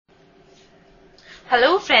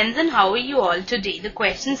Hello friends, and how are you all today? The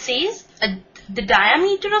question says the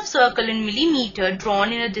diameter of circle in millimeter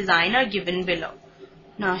drawn in a design are given below.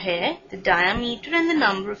 Now here the diameter and the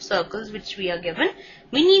number of circles which we are given,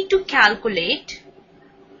 we need to calculate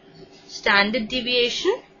standard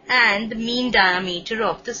deviation and the mean diameter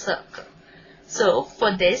of the circle. So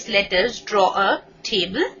for this, let us draw a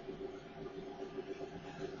table.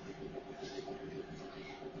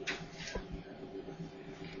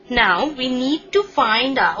 Now we need to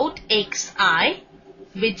find out xi,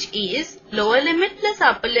 which is lower limit plus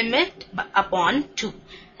upper limit upon 2,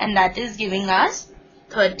 and that is giving us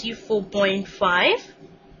 34.5.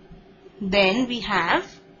 Then we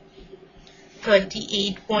have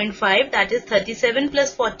 38.5, that is 37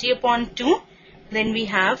 plus 40 upon 2. Then we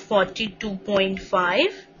have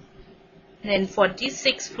 42.5, then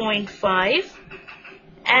 46.5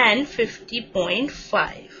 and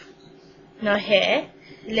 50.5. Now here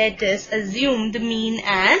let us assume the mean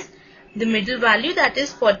as the middle value, that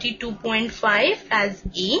is 42.5 as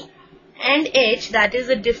A, and H, that is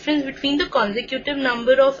the difference between the consecutive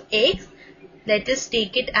number of x, let us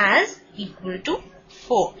take it as equal to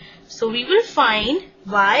 4. So we will find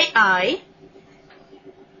yi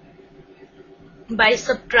by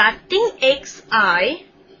subtracting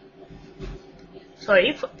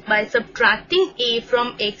by subtracting A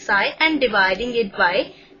from xi and dividing it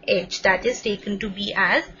by h, that is taken to be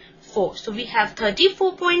as 4. So we have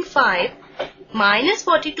 34.5 minus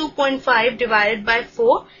 42.5 divided by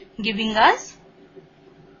 4, giving us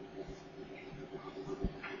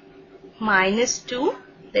minus 2.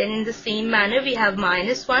 Then in the same manner we have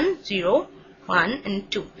minus 1, 0, 1 and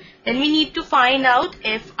 2. Then we need to find out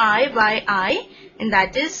fi by I, and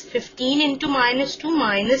that is 15 into minus 2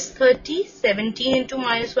 minus 30, 17 into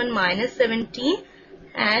minus 1 minus 17,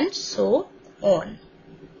 and so on.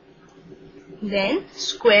 Then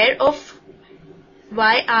square of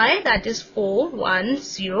yi, that is 4, 1,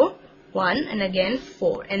 0, 1 and again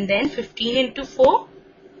 4. And then 15 into 4,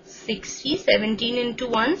 60, 17 into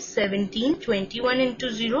 1, 17, 21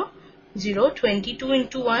 into 0, 0, 22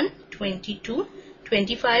 into 1, 22,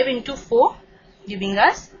 25 into 4, giving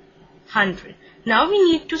us 100. Now we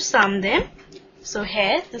need to sum them. So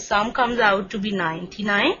here the sum comes out to be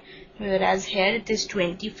 99, whereas here it is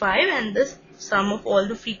 25, and the sum of all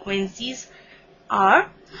the frequencies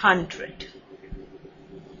are 100.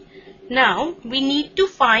 Now we need to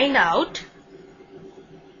find out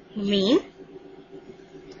mean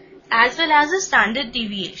as well as the standard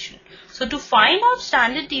deviation. So to find out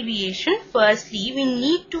standard deviation, firstly we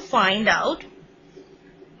need to find out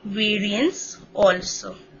variance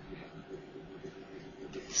also.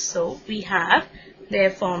 So we have their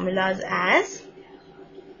formulas as,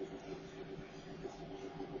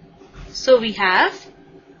 so we have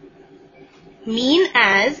mean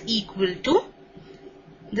as equal to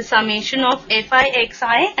the summation of fi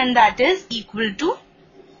xi, and that is equal to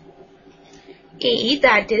A,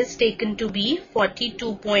 that is taken to be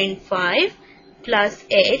 42.5 plus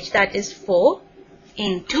h, that is 4,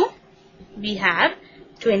 into we have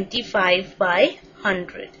 25 by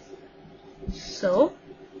 100. So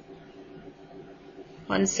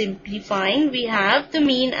on simplifying, we have the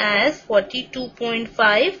mean as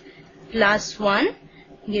 42.5 plus 1,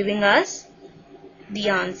 giving us the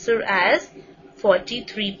answer as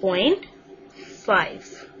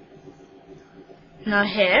 43.5. Now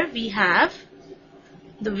here we have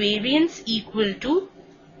the variance equal to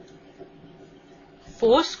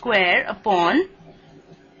 4 square upon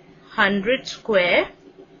 100 square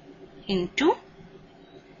into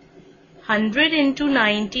 100 into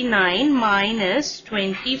 99 minus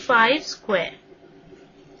 25 square.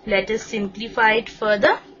 Let us simplify it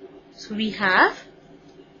further. So we have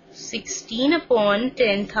 16 upon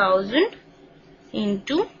 10,000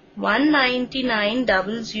 into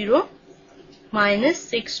 199,000 minus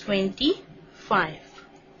 625.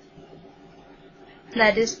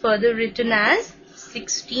 That is further written as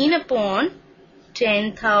 16 upon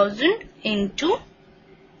 10,000 into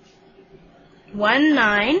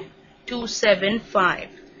 19275,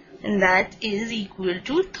 and that is equal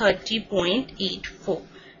to 30.84.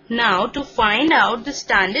 Now to find out the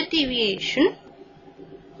standard deviation,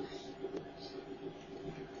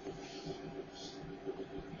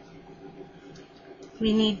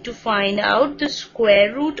 we need to find out the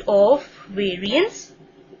square root of variance,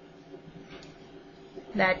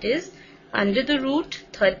 that is under the root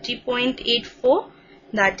 30.84,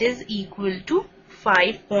 that is equal to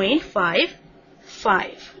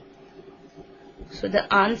 5.55. So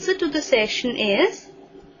the answer to the session is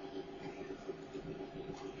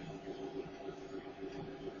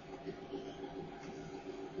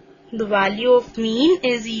the value of mean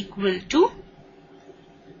is equal to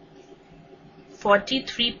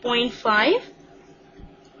 43.5.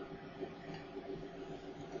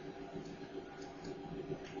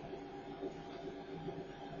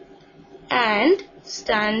 And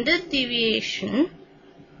standard deviation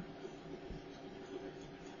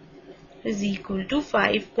is equal to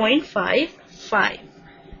 5.55.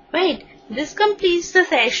 Right. This completes the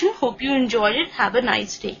session. Hope you enjoyed it. Have a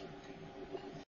nice day.